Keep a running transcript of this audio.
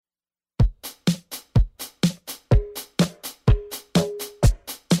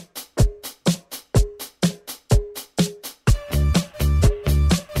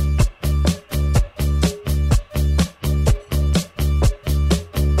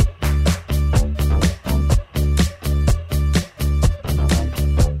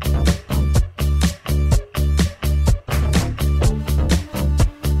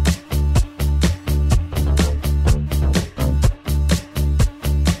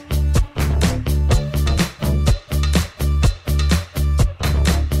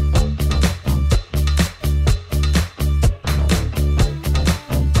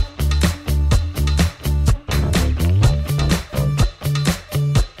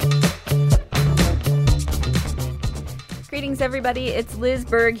Greetings, everybody. It's Liz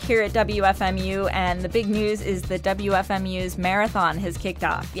Berg here at WFMU, and the big news is that WFMU's marathon has kicked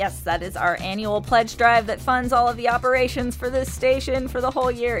off. Yes, that is our annual pledge drive that funds all of the operations for this station for the whole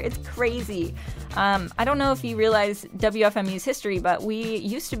year. It's crazy. I don't know if you realize WFMU's history, but we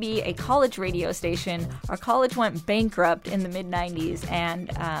used to be a college radio station. Our college went bankrupt in the mid-90s, and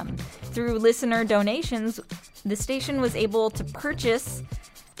through listener donations, the station was able to purchase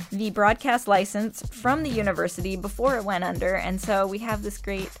the broadcast license from the university before it went under, and so we have this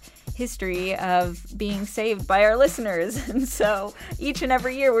great history of being saved by our listeners. And so each and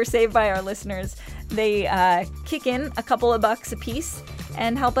every year we're saved by our listeners. They kick in a couple of bucks a piece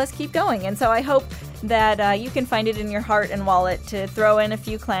and help us keep going. And so I hope that you can find it in your heart and wallet to throw in a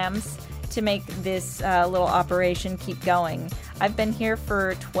few clams to make this little operation keep going. I've been here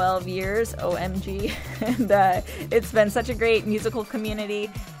for 12 years, OMG, and it's been such a great musical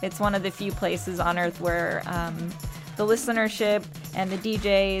community. It's one of the few places on earth where the listenership and the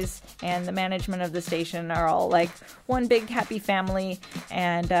DJs and the management of the station are all like one big happy family,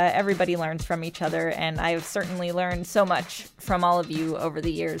 and everybody learns from each other. And I have certainly learned so much from all of you over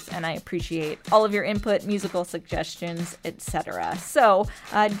the years, and I appreciate all of your input, musical suggestions, etc. So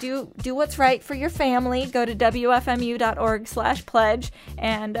do what's right for your family. Go to wfmu.org/pledge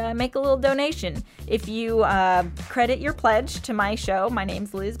and make a little donation. If you credit your pledge to my show, my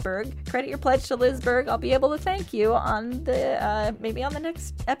name's Liz Berg, credit your pledge to Liz Berg, I'll be able to thank you on the maybe on the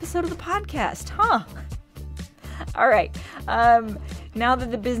next episode of the podcast, huh? All right. Now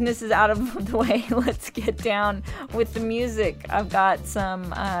that the business is out of the way, let's get down with the music. I've got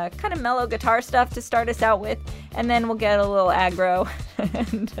some kind of mellow guitar stuff to start us out with, and then we'll get a little aggro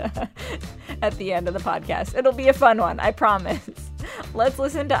and, at the end of the podcast. It'll be a fun one, I promise. Let's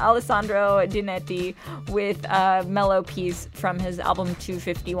listen to Alessandro Dinetti with a mellow piece from his album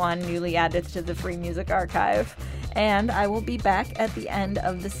 251, newly added to the Free Music Archive. And I will be back at the end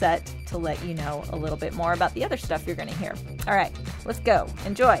of the set to let you know a little bit more about the other stuff you're going to hear. All right, let's go.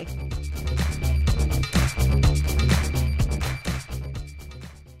 Enjoy.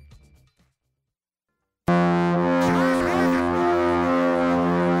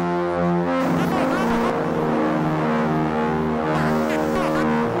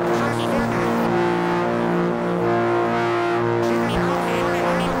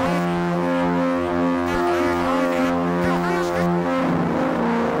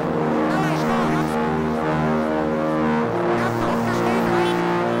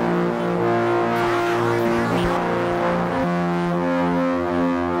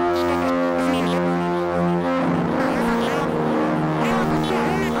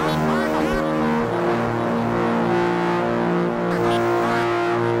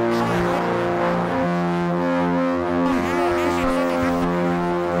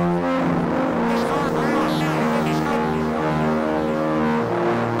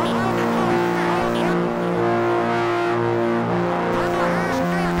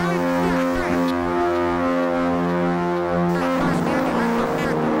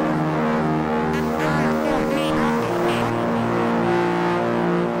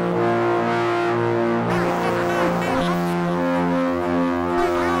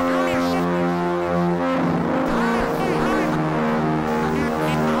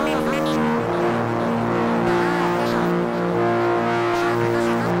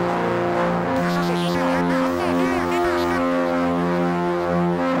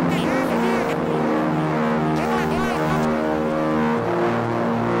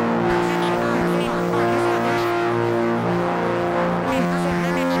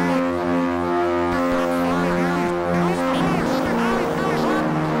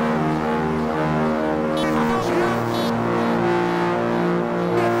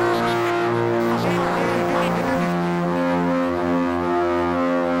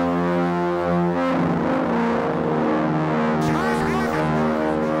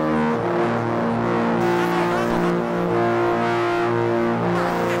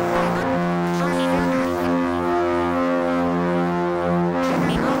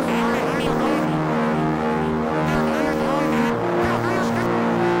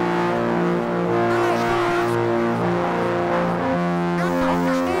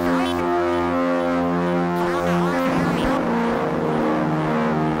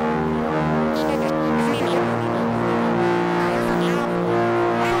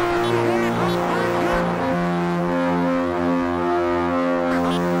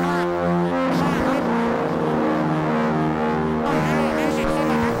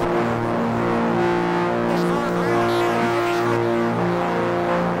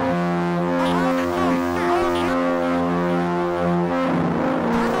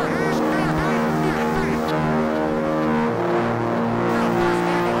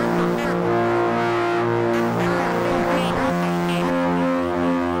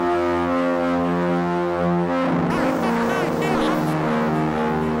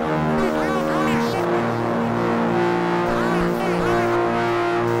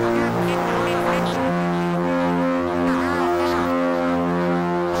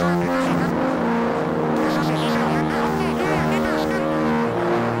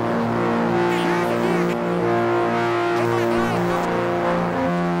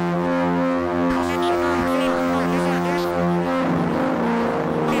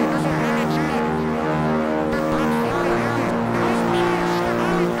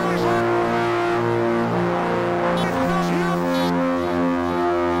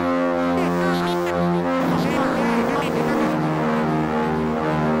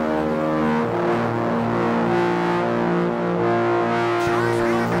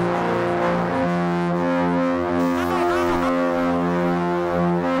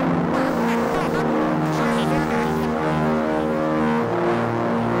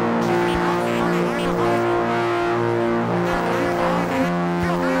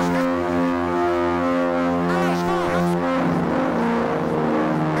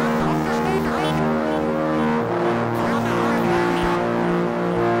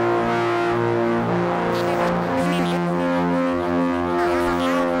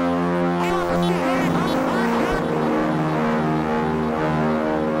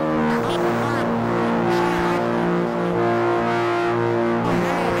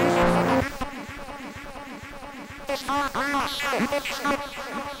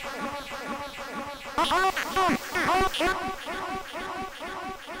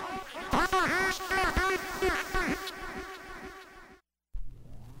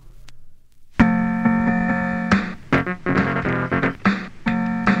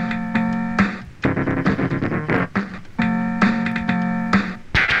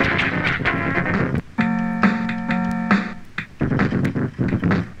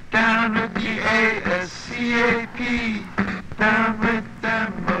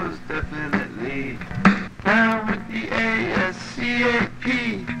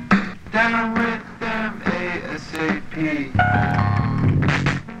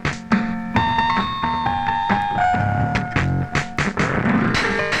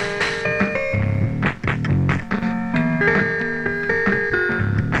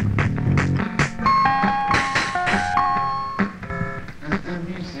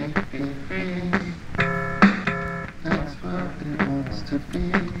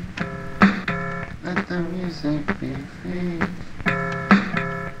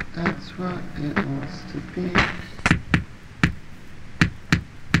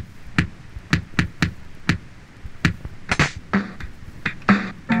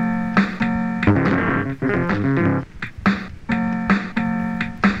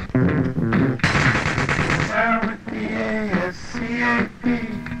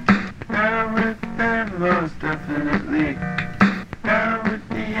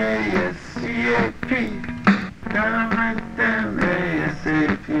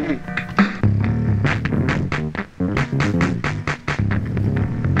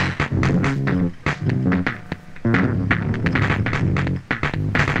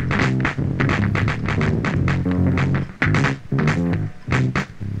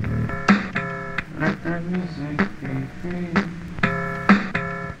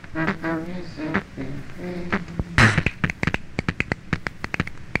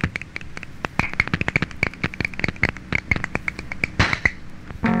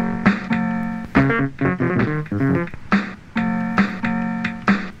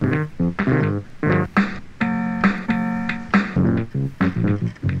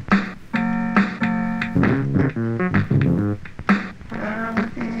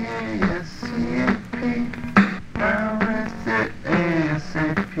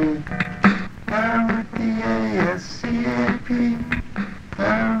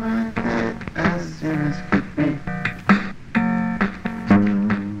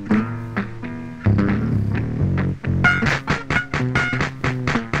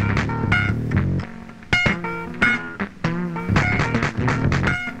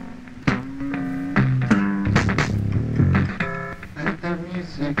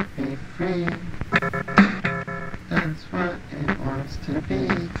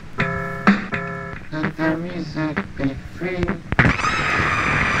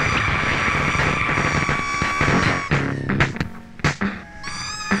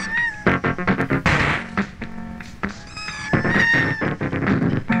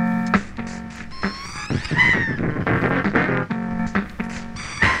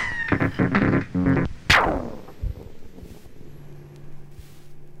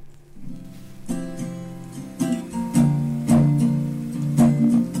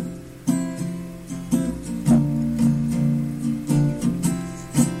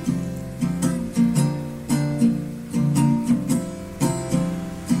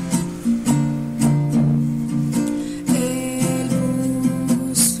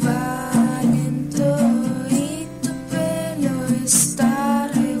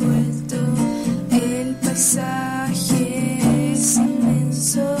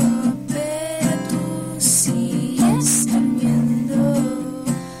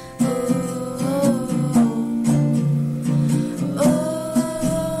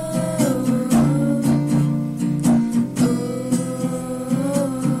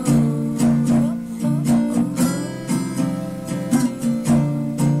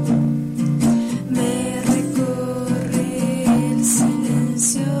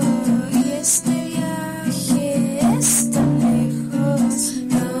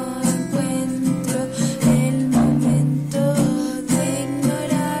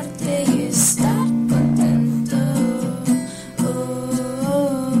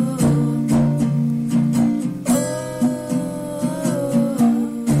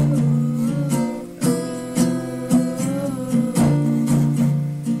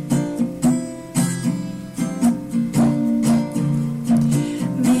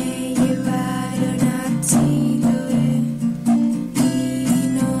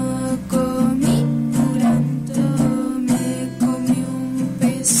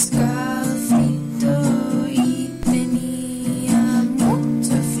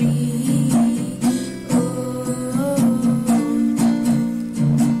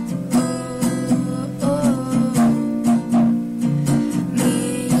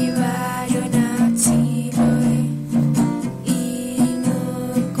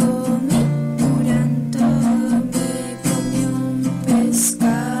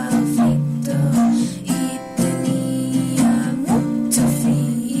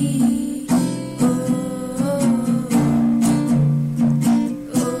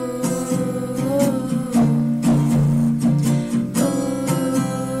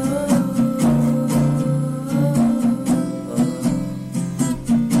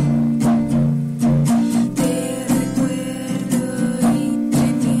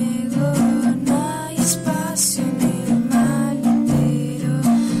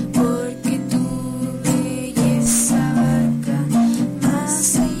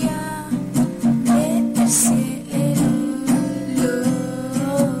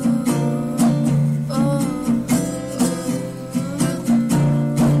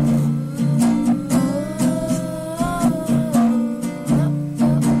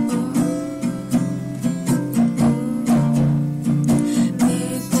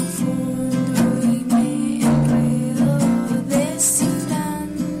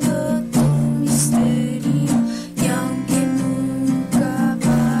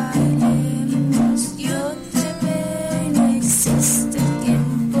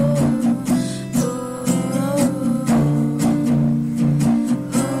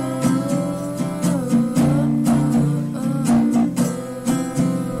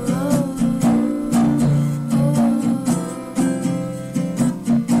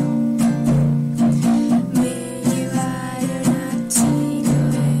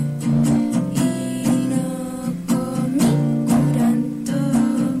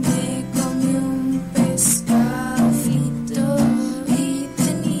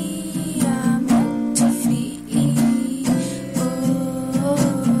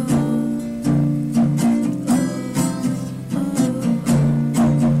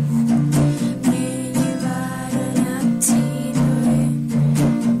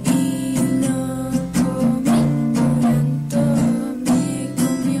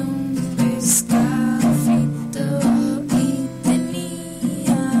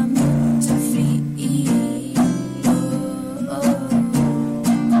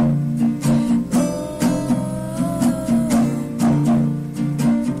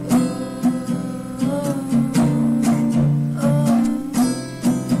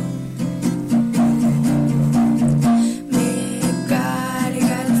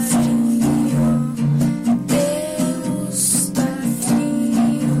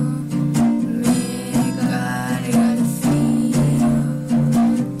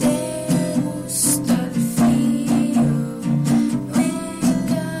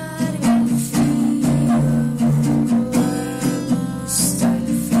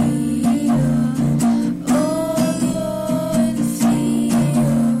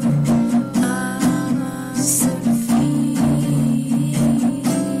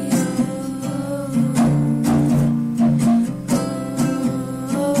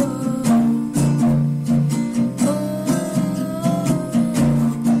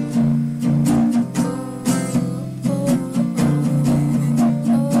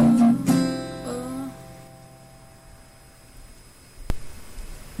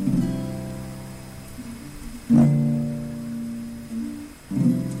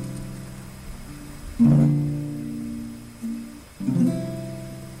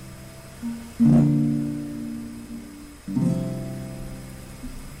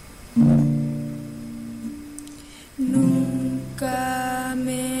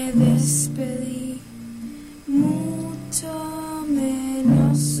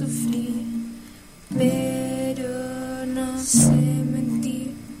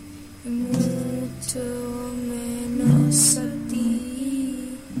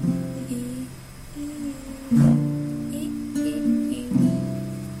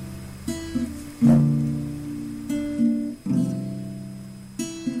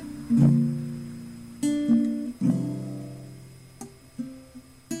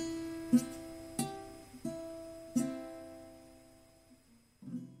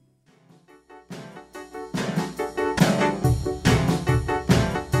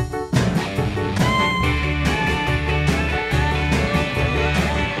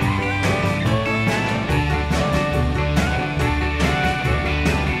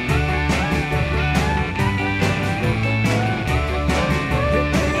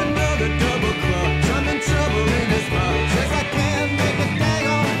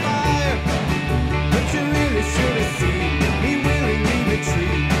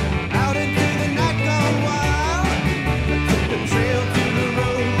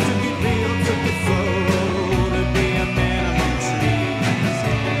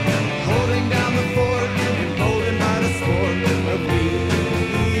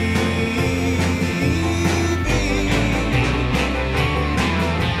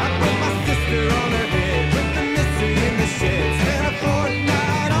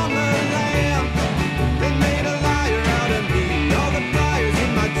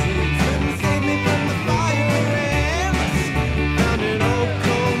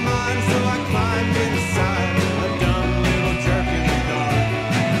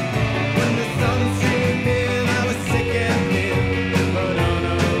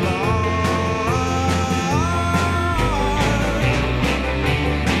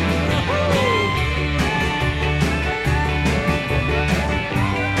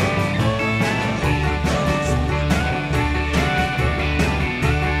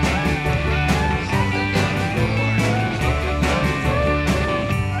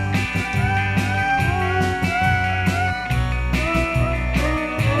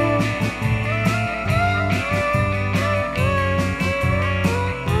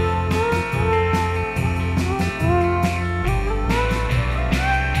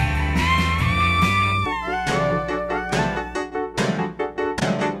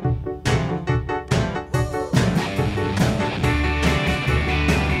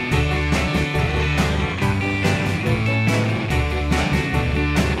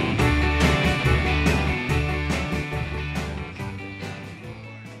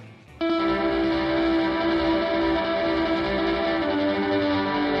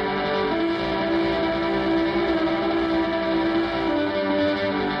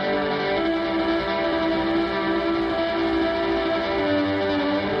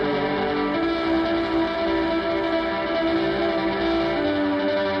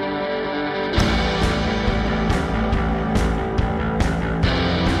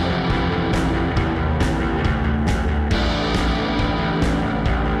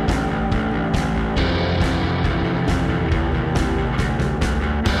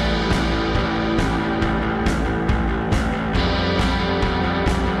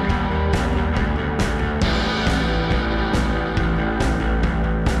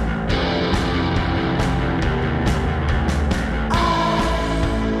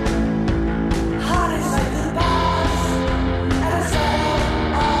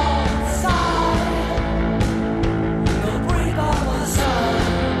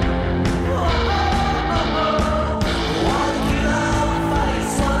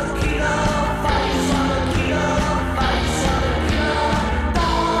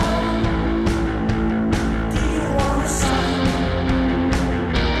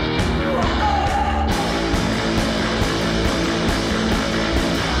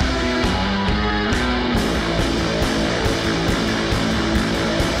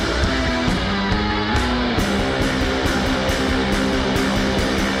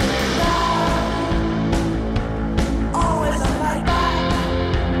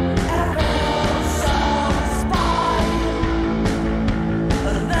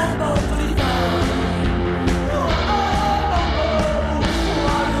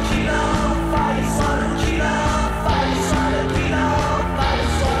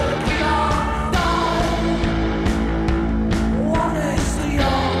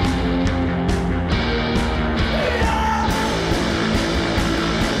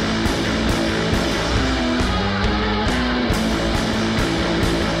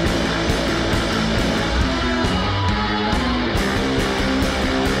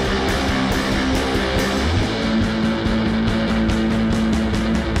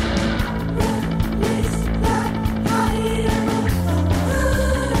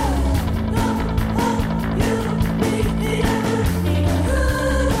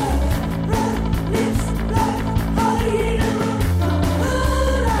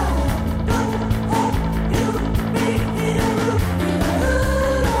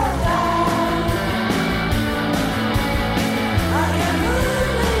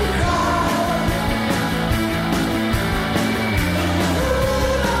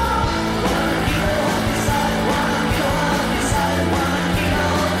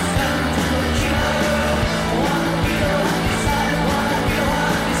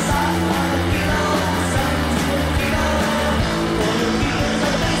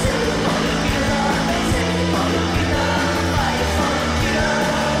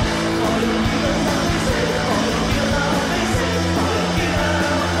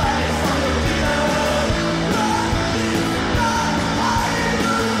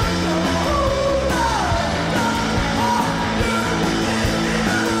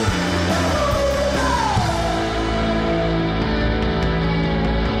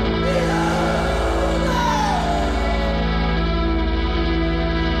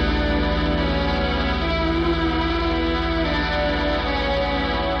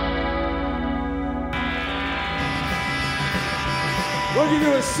 We'll give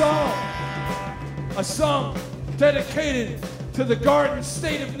you a song dedicated to the Garden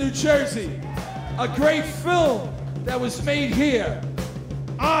State of New Jersey, a great film that was made here.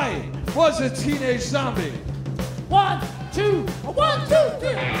 I was a teenage zombie. 1, 2, 1, 2,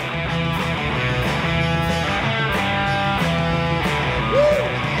 3.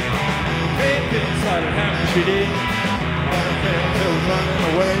 Can't get inside of him, she did. Until running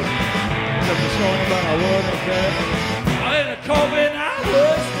away. Never showing about I wasn't there. In a COVID, I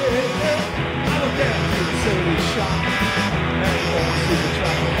was there. I look down to the city shop. And you won't see the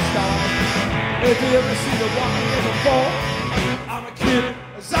traffic stop. If you ever see the walking in the fall, I'm a kid,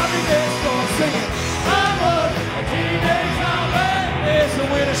 a zombie dance song singing. I was a teenage zombie. It's the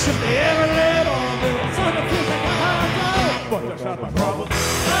weirdest shit they ever let on me. Sort of feels like a hard road, but that's not my problem.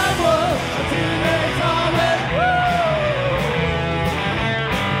 I was a teenage zombie.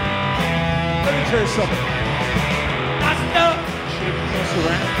 Let me tell you something. That's enough. Shouldn't mess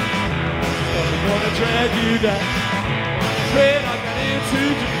around. I'm gonna drag you down. Afraid I got into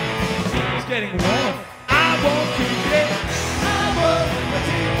you. It's getting warm. I won't keep it. I was a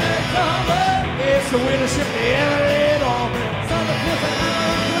teenage zombie. It's the weirdest shit they ever laid on me. Something feels like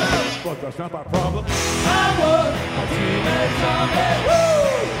I'm drunk, but that's not my problem. I was a teenage zombie.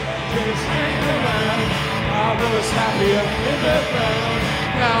 Woo! Just hanging around. I was happier in the ground.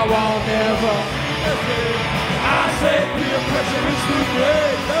 Now I'll never. I say peer pressure is too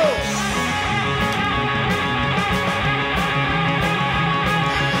great. No.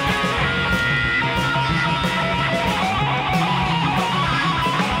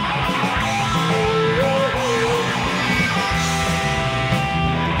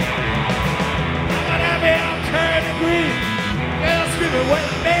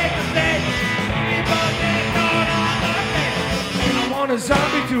 A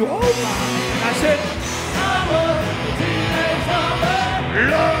zombie to hold my. I said, I was a teenage zombie.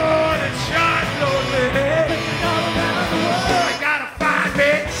 Lord, it shot lonely. I gotta find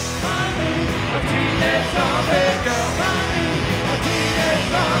me. Find me a teenage zombie girl. Find me a teenage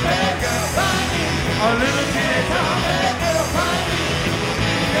zombie girl. Find me a little teenage zombie girl. Find me a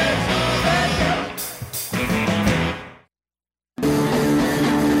teenage zombie girl.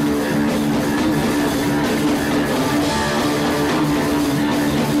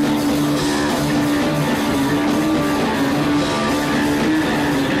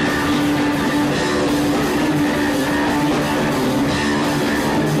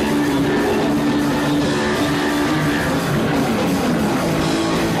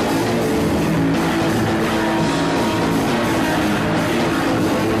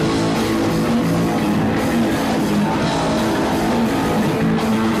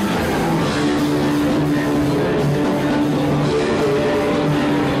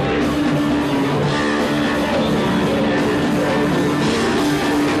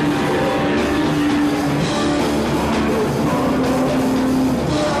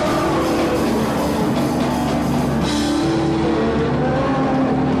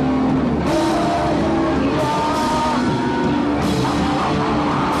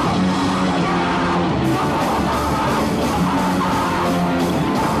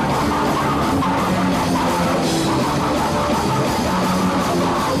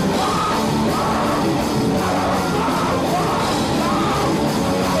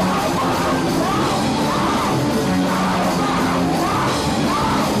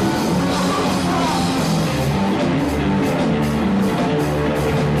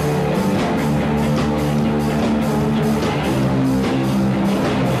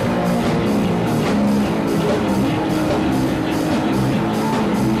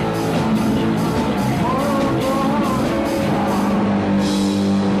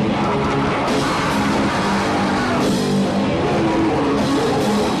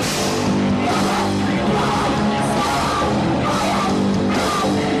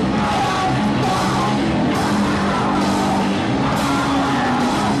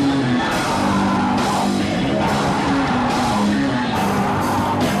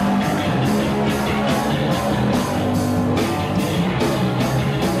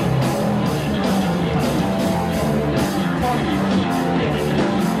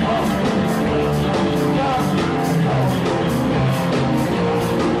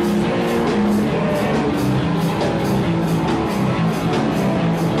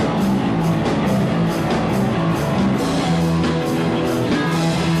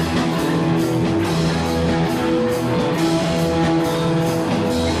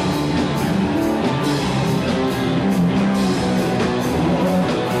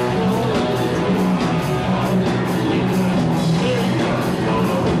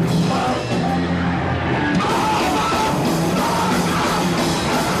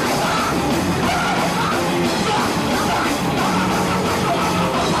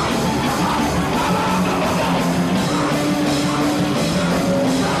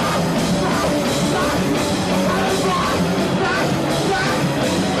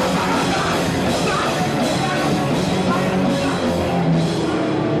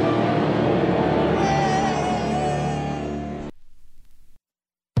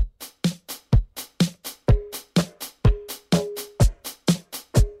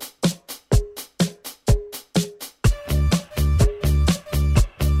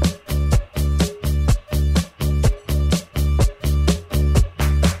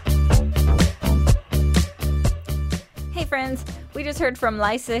 friends. We just heard from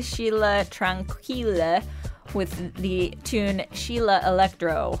Liza Sheila Tranquille with the tune Sheila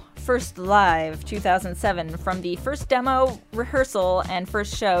Electro. First live, 2007, from the first demo rehearsal and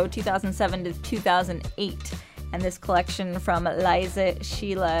first show, 2007 to 2008. And this collection from Liza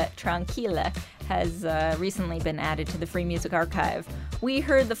Sheila Tranquille has recently been added to the Free Music Archive. We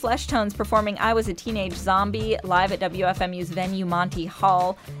heard the Fleshtones performing I Was a Teenage Zombie live at WFMU's venue Monty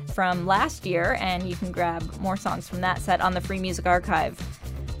Hall from last year, and you can grab more songs from that set on the Free Music Archive.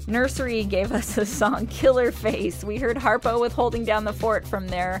 Nursery gave us the song Killer Face. We heard Harpo with Holding Down the Fort from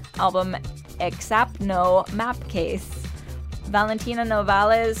their album Exapno Mapcase. Valentina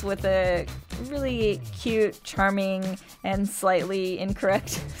Novales with a really cute, charming, and slightly incorrect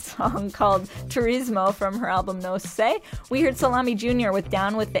song called Turismo from her album No Se. We heard Salami Jr. with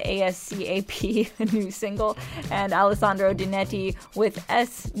Down with the ASCAP, the new single, and Alessandro Dinetti with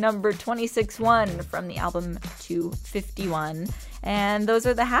S number 261 from the album 251. And those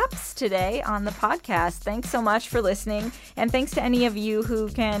are the haps today on the podcast. Thanks so much for listening. And thanks to any of you who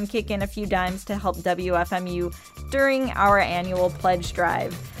can kick in a few dimes to help WFMU during our annual pledge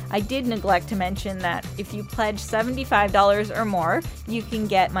drive. I did neglect to mention that if you pledge $75 or more, you can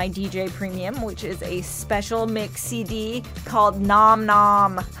get my DJ Premium, which is a special mix CD called Nom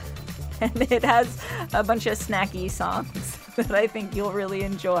Nom. And it has a bunch of snacky songs that I think you'll really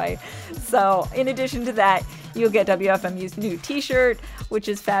enjoy. So in addition to that, you'll get WFMU's new t-shirt, which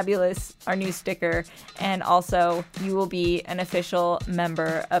is fabulous, our new sticker, and also you will be an official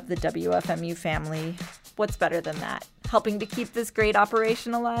member of the WFMU family. What's better than that? Helping to keep this great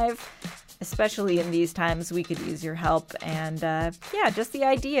operation alive, especially in these times, we could use your help. And just the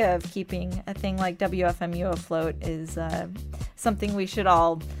idea of keeping a thing like WFMU afloat is something we should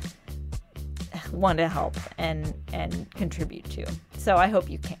all want to help and contribute to. So I hope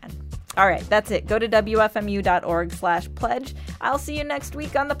you can. All right, that's it. Go to WFMU.org/pledge. I'll see you next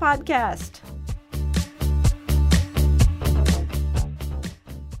week on the podcast.